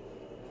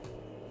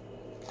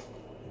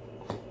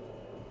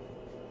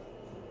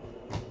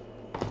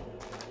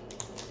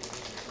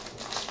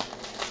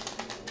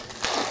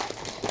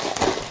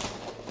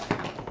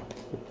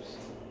 Oops.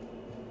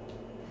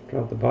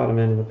 Dropped the bottom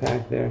end of the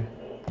pack there.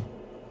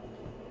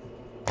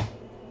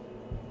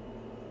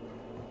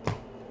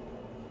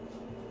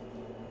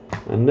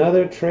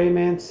 Another Trey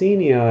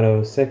Mancini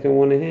auto, second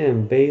one of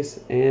him,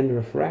 base and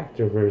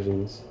refractor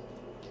versions.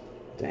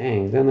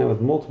 Dang, done that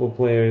with multiple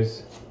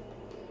players.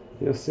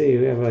 You'll see,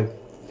 we have like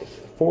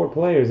 4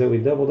 players that we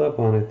doubled up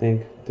on, I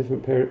think.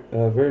 Different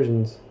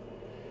versions.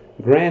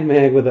 Grand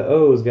Mag with the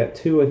O's, got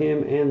 2 of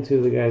him and 2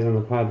 of the guys on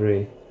the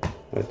Padre.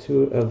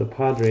 2 of the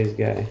Padres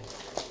guy.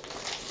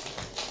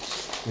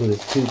 With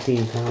his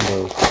 2-team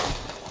combo.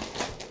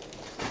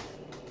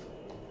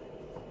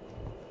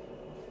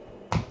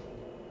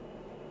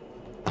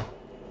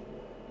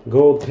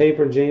 Gold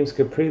paper James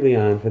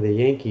Caprillion for the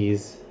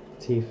Yankees.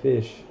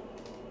 T-Fish.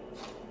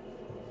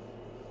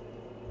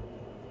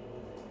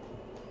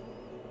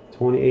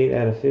 28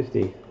 out of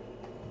 50.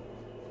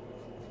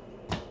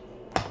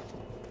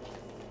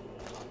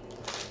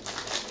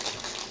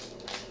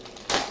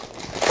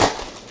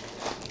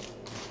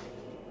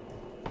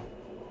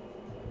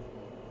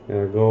 Got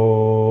our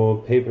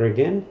gold paper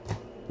again.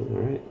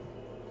 Alright.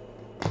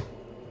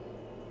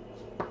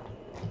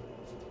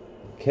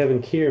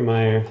 Kevin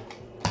Kiermaier.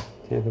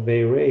 Tampa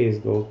Bay Rays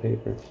gold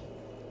paper.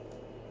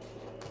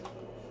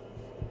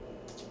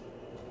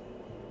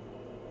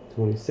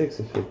 26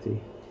 of 50.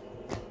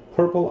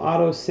 Purple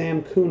auto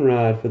Sam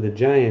Coonrod for the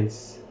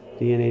Giants.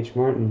 DNH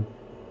Martin.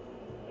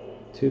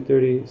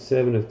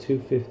 237 of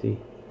 250.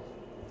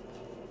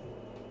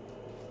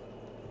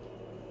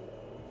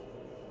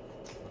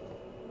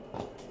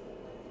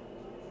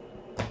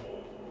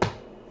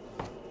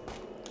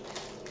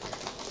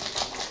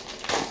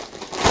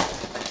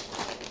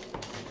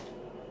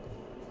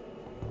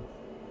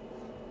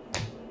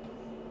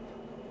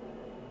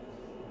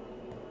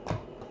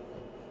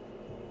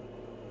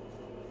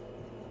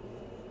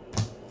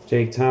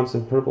 Jake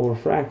Thompson, purple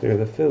refractor,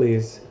 the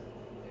Phillies,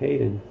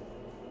 Hayden.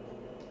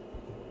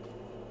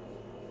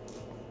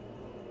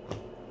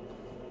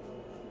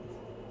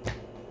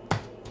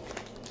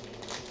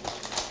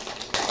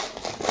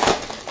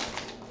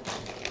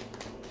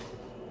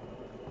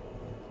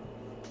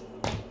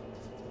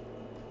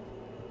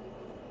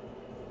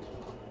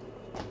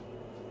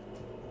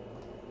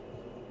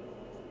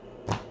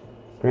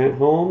 Grant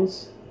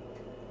Holmes,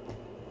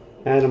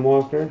 Adam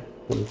Walker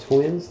for the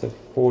Twins, the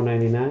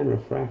 $4.99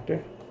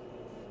 refractor.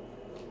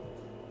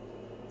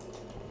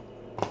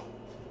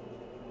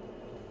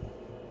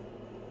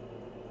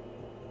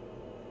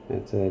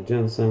 That's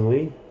Jun-Sung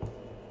Lee.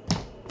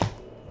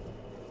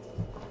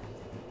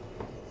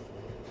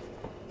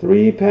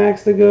 3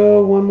 packs to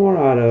go, 1 more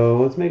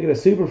auto. Let's make it a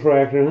super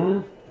fractor,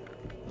 huh?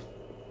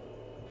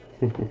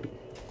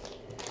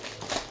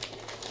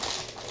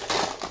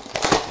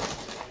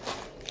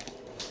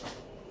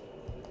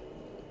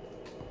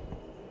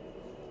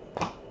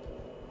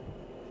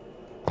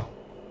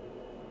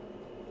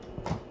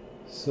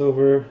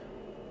 Silver,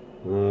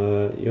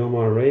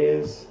 Yomar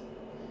Reyes.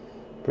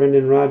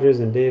 Brendan Rodgers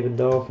and David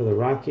Dahl for the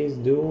Rockies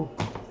duel.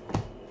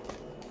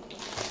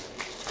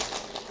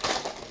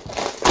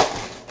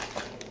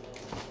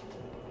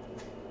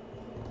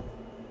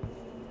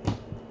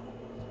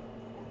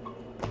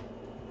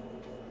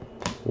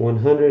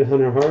 $100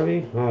 Hunter Harvey.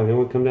 Wow, then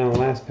we'll come down the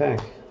last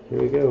pack.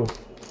 Here we go.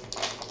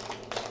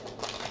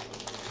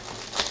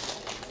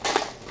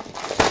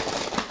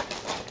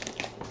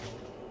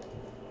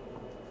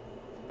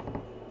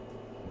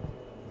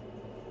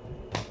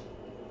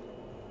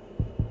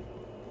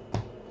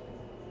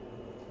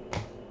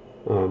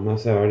 Oh,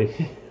 must have already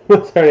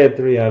had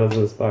 3 autos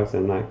in this box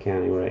I'm not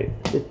counting right.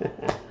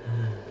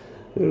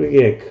 Who do we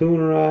get?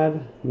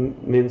 Coonrod,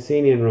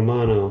 Mancini, and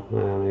Romano.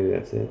 Maybe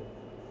that's it.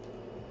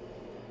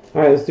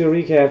 Alright, let's do a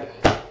recap.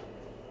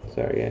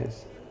 Sorry,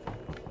 guys.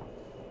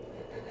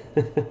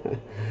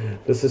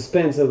 The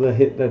suspense of the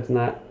hit that's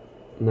not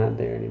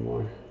there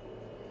anymore.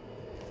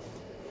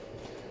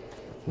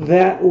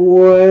 That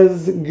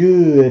was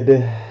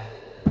good.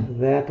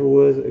 That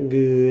was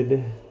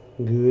good.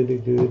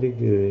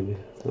 Good.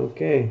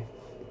 Okay.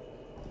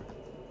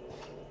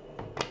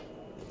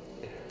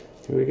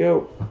 Here we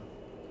go.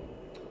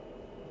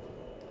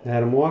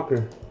 Adam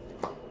Walker,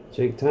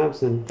 Jake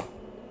Thompson,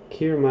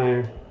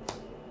 Kiermaier,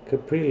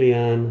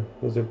 Caprillion.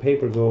 Those are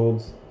paper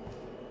golds.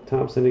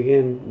 Thompson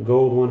again,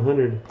 gold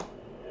 100.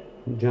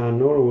 John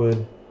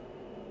Norwood,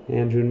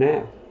 Andrew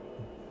Knapp,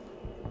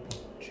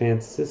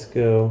 Chance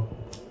Sisco,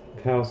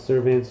 Kyle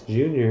Servants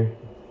Jr.,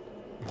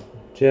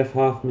 Jeff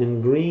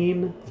Hoffman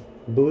green,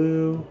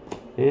 blue,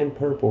 and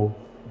purple.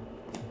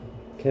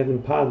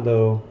 Kevin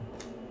Podlow,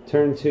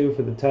 turn 2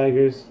 for the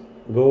Tigers,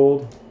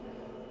 gold,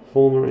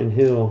 Fulmer and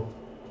Hill.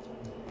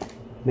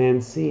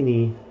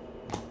 Mancini,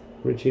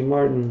 Richie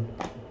Martin,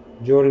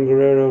 Jordan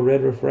Guerrero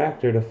red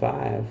refractor to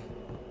 5.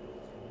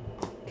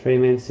 Trey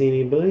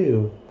Mancini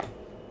blue,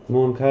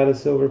 Moncada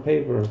silver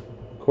paper,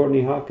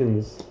 Courtney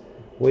Hawkins,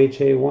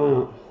 Wei-Che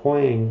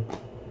Huang,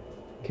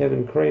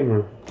 Kevin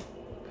Kramer,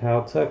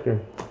 Kyle Tucker,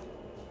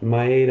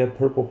 Maeda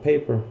purple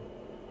paper,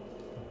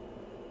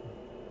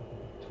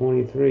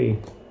 23.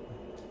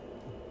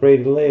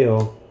 Brady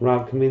Leo,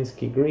 Rob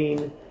Kaminsky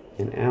green,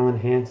 and Alan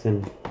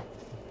Hansen.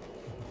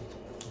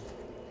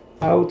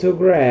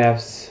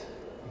 Autographs.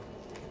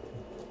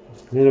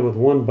 We ended up with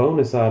 1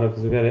 bonus auto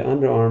because we got an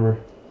Under Armour.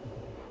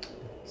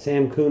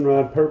 Sam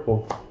Coonrod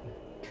purple,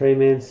 Trey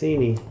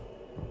Mancini,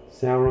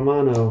 Sal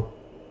Romano,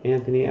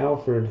 Anthony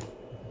Alford,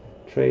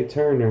 Trey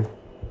Turner,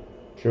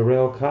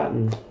 Jarrell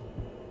Cotton,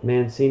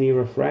 Mancini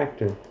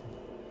refractor,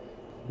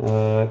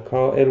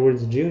 Carl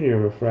Edwards Jr.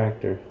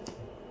 refractor,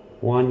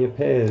 Juan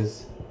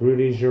Yepez,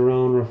 Rudy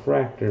Giron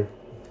refractor,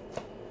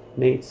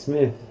 Nate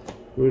Smith,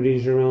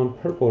 Rudy Giron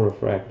purple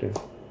refractor,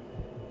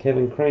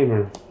 Kevin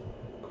Kramer,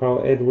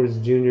 Carl Edwards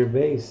Jr.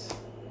 base,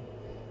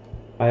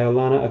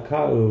 Iolana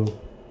Akau,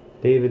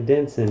 David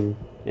Denson,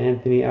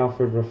 Anthony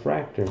Alford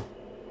refractor,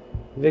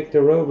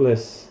 Victor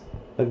Robles,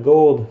 a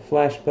gold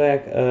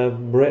flashback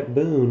of Brett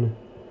Boone,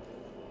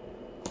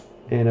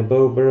 and a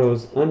Bo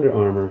Burrows Under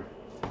Armour.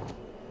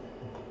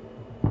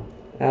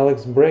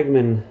 Alex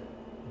Bregman,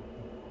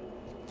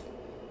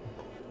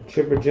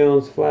 Chipper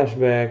Jones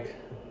flashback,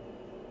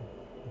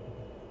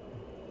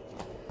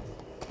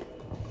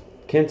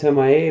 Kenta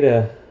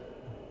Maeda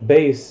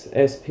base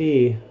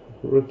SP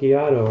rookie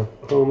auto,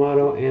 chrome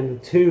auto, and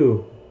the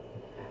 2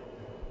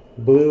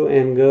 blue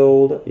and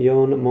gold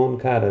Yon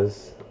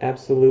Moncadas.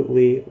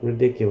 Absolutely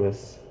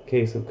ridiculous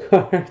case of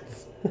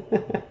cards.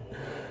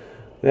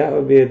 That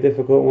would be a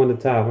difficult one to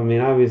top. I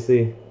mean,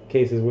 obviously,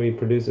 cases where you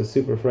produce a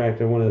super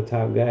fractor, one of the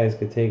top guys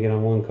could take it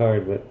on 1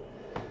 card, but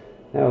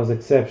that was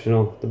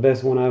exceptional. The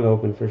best one I've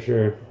opened for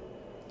sure.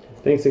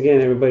 Thanks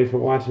again, everybody, for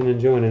watching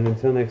and joining.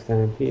 Until next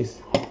time,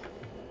 peace.